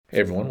Hey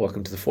everyone,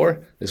 welcome to the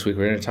floor. This week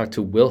we're going to talk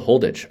to Will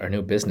Holditch, our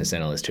new business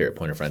analyst here at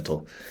Point of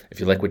Rental.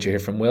 If you like what you hear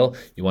from Will,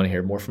 you want to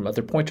hear more from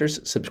other pointers,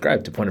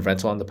 subscribe to Point of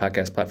Rental on the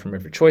podcast platform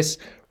of your choice.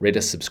 Rate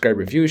us, subscribe,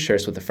 review, share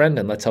us with a friend,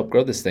 and let's help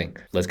grow this thing.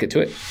 Let's get to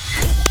it.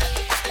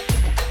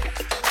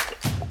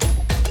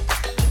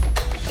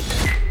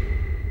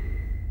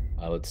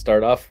 Let's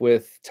start off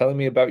with telling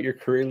me about your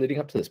career leading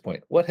up to this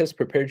point. What has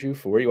prepared you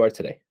for where you are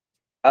today?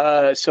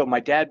 So my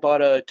dad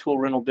bought a tool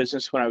rental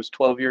business when I was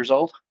 12 years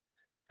old.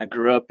 I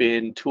grew up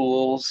in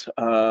tools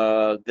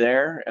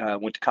there,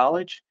 went to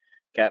college,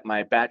 got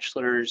my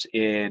bachelor's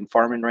in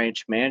farm and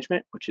ranch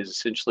management, which is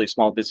essentially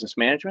small business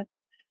management.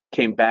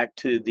 Came back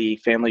to the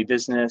family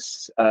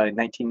business in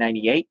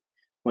 1998,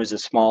 was a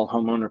small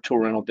homeowner tool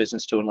rental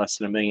business doing less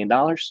than $1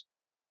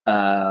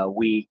 million.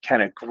 We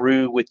kind of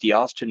grew with the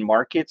Austin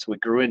markets. We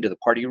grew into the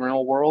party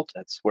rental world.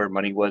 That's where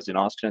money was in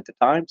Austin at the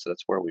time, so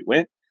that's where we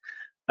went.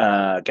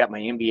 Got my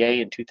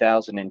MBA in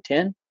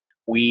 2010.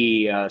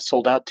 We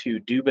sold out to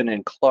Dubin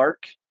and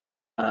Clark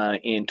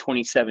in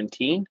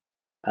 2017.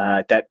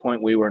 At that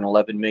point, we were an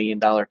 $11 million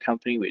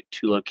company. We had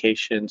 2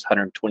 locations,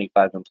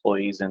 125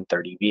 employees, and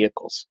 30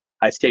 vehicles.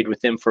 I stayed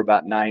with them for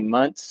about 9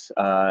 months,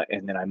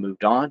 and then I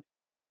moved on.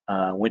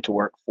 Went to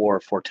work for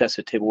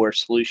Fortessa Tableware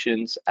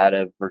Solutions out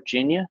of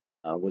Virginia.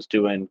 Was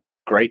doing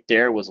great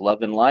there, was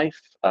loving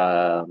life.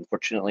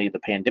 Unfortunately, the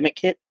pandemic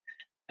hit,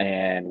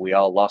 and we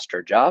all lost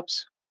our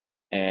jobs.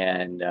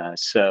 And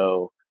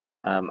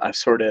I've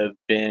sort of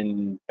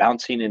been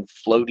bouncing and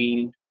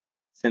floating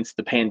since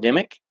the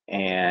pandemic.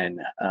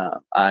 And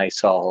I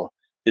saw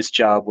this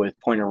job with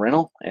Point of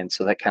Rental. And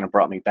so that kind of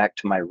brought me back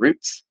to my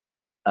roots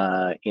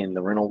in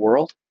the rental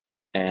world.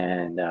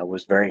 And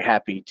was very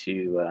happy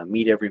to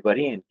meet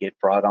everybody and get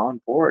brought on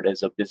board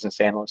as a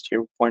business analyst here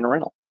with Point of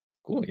Rental.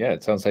 Cool. Yeah,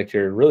 it sounds like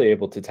you're really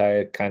able to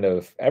tie kind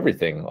of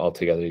everything all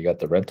together. You got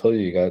the rental,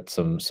 you got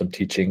some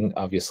teaching,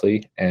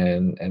 obviously,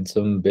 and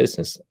some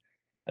business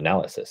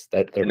analysis.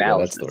 There we go. That's the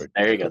Analysis. word.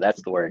 There you go.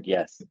 That's the word.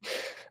 Yes.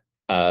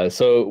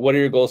 So what are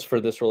your goals for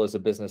this role as a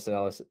business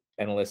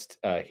analyst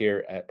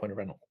here at Point of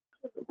Rental?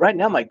 Right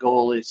now, my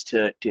goal is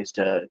to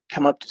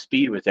come up to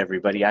speed with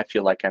everybody. I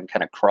feel like I'm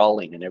kind of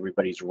crawling and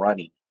everybody's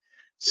running.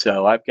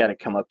 So I've got to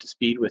come up to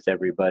speed with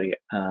everybody.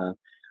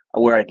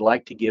 Where I'd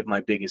like to give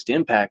my biggest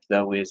impact,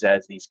 though, is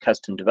as these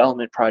custom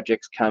development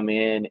projects come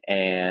in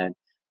and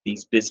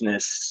these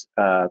business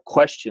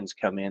questions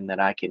come in, that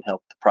I can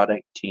help the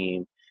product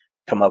team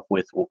come up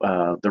with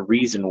the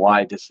reason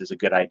why this is a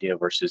good idea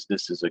versus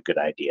this is a good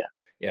idea.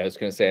 Yeah, I was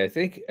going to say, I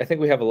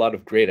think we have a lot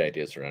of great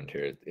ideas around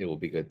here. It will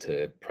be good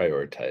to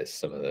prioritize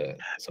some of the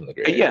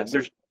great Yeah,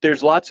 ideas.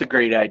 there's lots of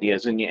great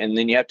ideas, and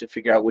then you have to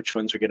figure out which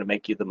ones are going to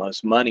make you the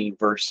most money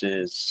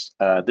versus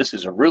this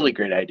is a really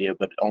great idea,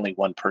 but only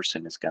one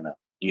person is going to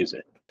use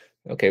it.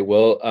 Okay,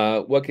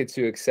 well, what gets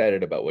you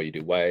excited about what you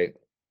do?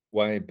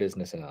 Why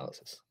business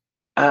analysis?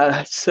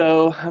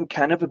 So I'm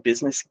kind of a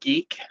business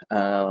geek.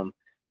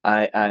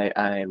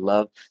 I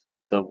love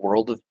the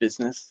world of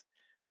business,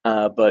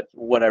 but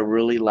what I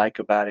really like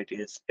about it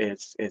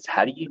is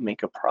how do you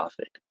make a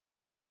profit?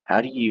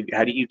 How do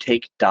you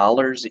take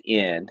dollars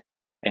in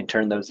and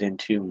turn those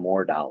into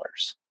more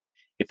dollars?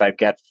 If I've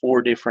got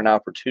 4 different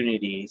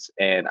opportunities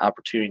and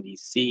opportunity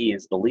C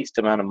is the least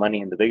amount of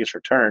money and the biggest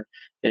return,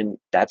 then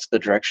that's the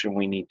direction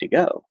we need to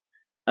go.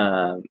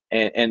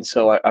 And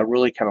so I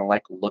really kind of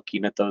like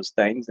looking at those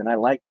things, and I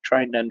like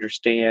trying to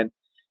understand,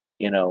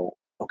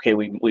 okay,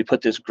 we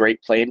put this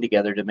great plan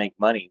together to make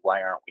money.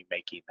 Why aren't we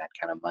making that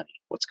kind of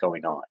money? What's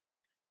going on?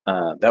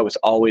 That was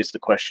always the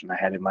question I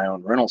had in my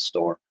own rental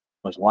store,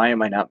 was why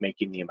am I not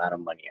making the amount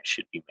of money I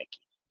should be making?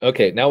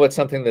 Okay, now what's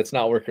something that's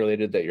not work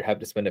related that you have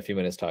to spend a few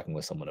minutes talking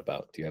with someone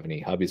about? Do you have any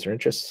hobbies or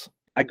interests?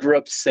 I grew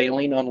up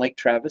sailing on Lake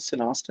Travis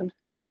in Austin.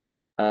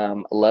 I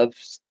love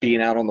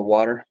being out on the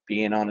water,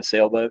 being on a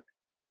sailboat,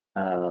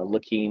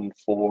 looking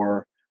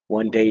for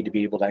one day to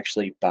be able to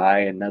actually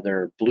buy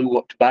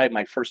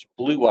my first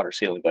blue water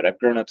sailing boat. I've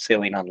grown up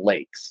sailing on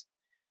lakes,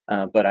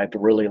 but I'd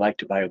really like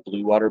to buy a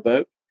blue water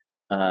boat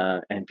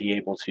and be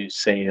able to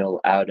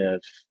sail out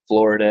of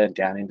Florida and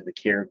down into the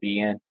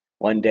Caribbean.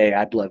 One day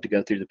I'd love to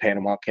go through the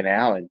Panama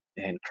Canal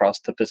and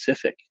cross the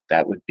Pacific.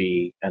 That would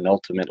be an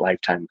ultimate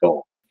lifetime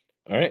goal.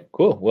 All right,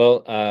 cool.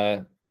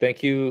 Well,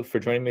 thank you for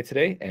joining me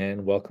today,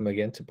 and welcome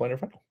again to Point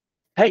of Rental.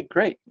 Hey,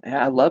 great.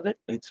 I love it.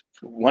 It's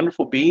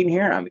wonderful being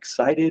here. I'm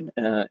excited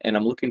and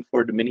I'm looking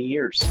forward to many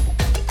years.